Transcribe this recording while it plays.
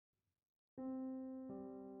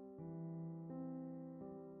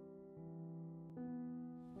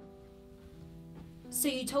So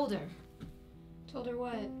you told her? Told her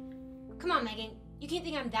what? Come on, Megan. You can't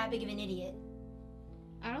think I'm that big of an idiot.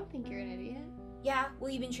 I don't think you're an idiot. Yeah, well,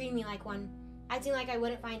 you've been treating me like one. Acting like I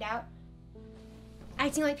wouldn't find out.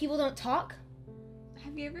 Acting like people don't talk.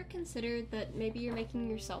 Have you ever considered that maybe you're making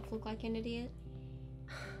yourself look like an idiot?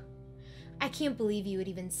 I can't believe you would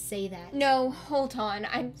even say that. No, hold on.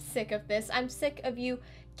 I'm sick of this. I'm sick of you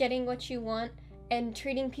getting what you want and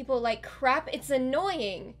treating people like crap. It's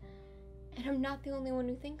annoying. And I'm not the only one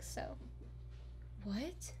who thinks so.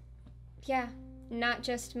 What? Yeah, not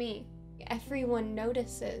just me. Everyone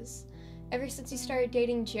notices. Ever since you started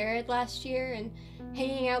dating Jared last year and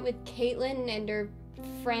hanging out with Caitlin and her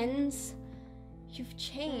friends, you've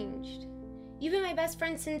changed. You've been my best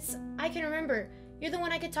friend since I can remember. You're the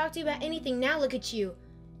one I could talk to about anything. Now look at you.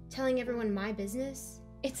 Telling everyone my business?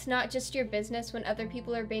 It's not just your business when other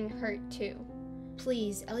people are being hurt too.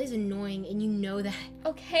 Please, Ellie's annoying and you know that.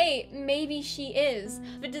 Okay, maybe she is,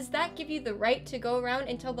 but does that give you the right to go around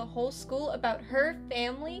and tell the whole school about her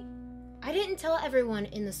family? I didn't tell everyone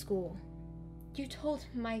in the school. You told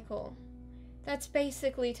Michael. That's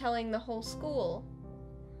basically telling the whole school.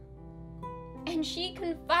 And she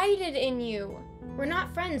confided in you. We're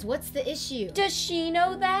not friends. What's the issue? Does she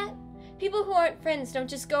know that? People who aren't friends don't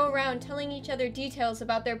just go around telling each other details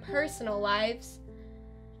about their personal lives.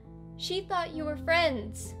 She thought you were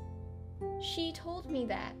friends. She told me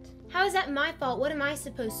that. How is that my fault? What am I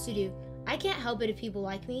supposed to do? I can't help it if people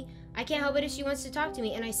like me. I can't help it if she wants to talk to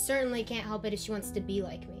me, and I certainly can't help it if she wants to be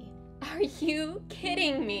like me. Are you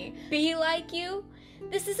kidding me? Be like you?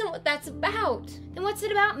 This isn't what that's about. Then what's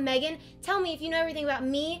it about, Megan? Tell me if you know everything about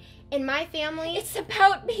me and my family. It's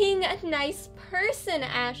about being a nice person,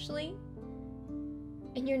 Ashley.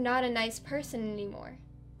 And you're not a nice person anymore.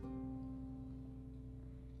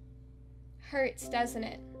 Hurts, doesn't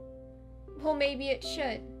it? Well, maybe it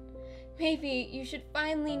should. Maybe you should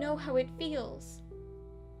finally know how it feels.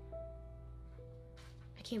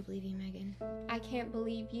 I can't believe you, Megan. I can't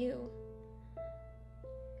believe you.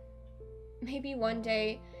 Maybe one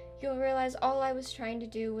day you'll realize all I was trying to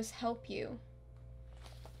do was help you.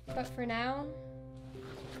 But for now,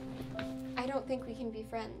 I don't think we can be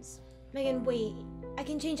friends. Megan, wait. I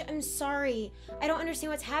can change. I'm sorry. I don't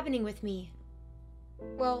understand what's happening with me.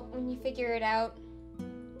 Well, when you figure it out,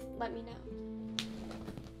 let me know.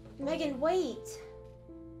 Megan, wait.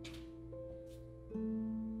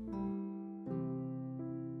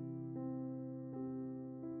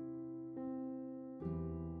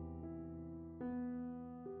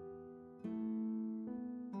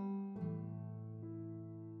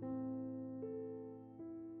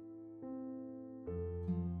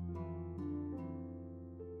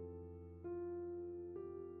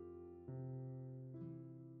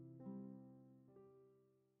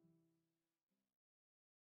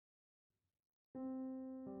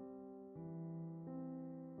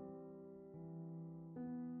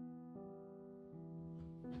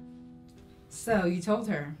 So, you told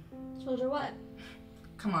her. Told her what?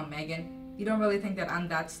 Come on, Megan. You don't really think that I'm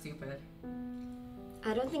that stupid.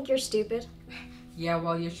 I don't think you're stupid. Yeah,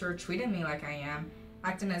 well, you're sure treating me like I am.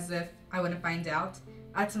 Acting as if I wouldn't find out.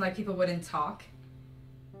 Acting like people wouldn't talk.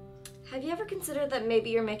 Have you ever considered that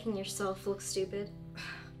maybe you're making yourself look stupid?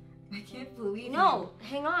 I can't believe No,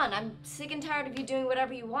 hang on. I'm sick and tired of you doing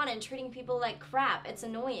whatever you want and treating people like crap. It's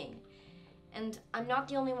annoying. And I'm not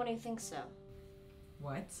the only one who thinks so.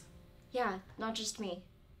 What? Yeah, not just me.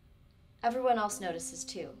 Everyone else notices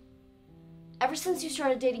too. Ever since you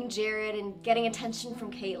started dating Jared and getting attention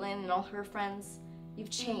from Caitlin and all her friends, you've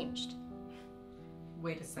changed.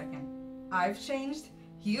 Wait a second. I've changed?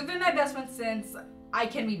 You've been my best friend since I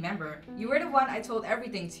can remember. You were the one I told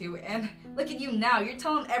everything to, and look at you now. You're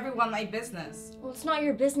telling everyone my business. Well, it's not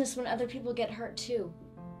your business when other people get hurt too.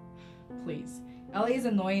 Please. Ellie is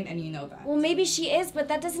annoying and you know that. Well, maybe she is, but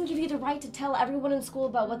that doesn't give you the right to tell everyone in school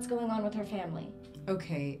about what's going on with her family.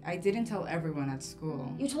 Okay, I didn't tell everyone at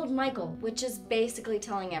school. You told Michael, which is basically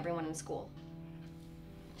telling everyone in school.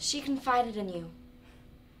 She confided in you.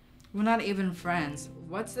 We're not even friends.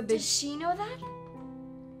 What's the big... Does she know that?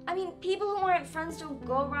 I mean, people who aren't friends don't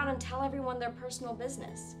go around and tell everyone their personal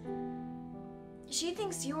business. She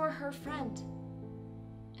thinks you are her friend.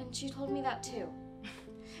 And she told me that too.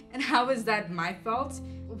 And how is that my fault?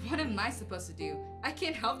 What am I supposed to do? I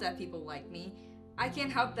can't help that people like me. I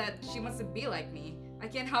can't help that she wants to be like me. I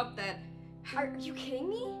can't help that... Are you kidding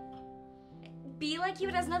me? Be like you,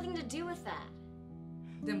 it has nothing to do with that.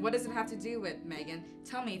 Then what does it have to do with, Megan?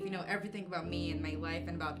 Tell me if you know everything about me and my life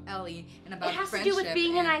and about Ellie and about friendship. It has to do with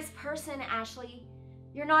being a nice person, Ashley.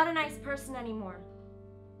 You're not a nice person anymore.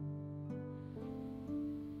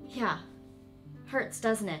 Yeah. Hurts,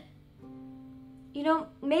 doesn't it? You know,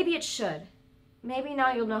 maybe it should. Maybe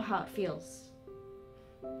now you'll know how it feels.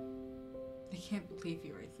 I can't believe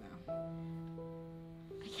you right now.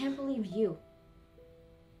 I can't believe you.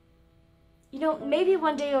 You know, maybe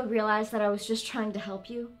one day you'll realize that I was just trying to help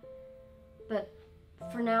you. But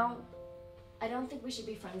for now, I don't think we should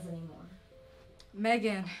be friends anymore.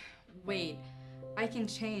 Megan, wait. I can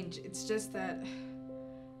change. It's just that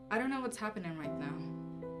I don't know what's happening right now.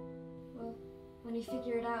 Well, when you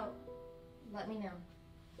figure it out, let me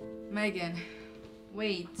know. Megan,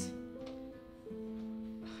 wait.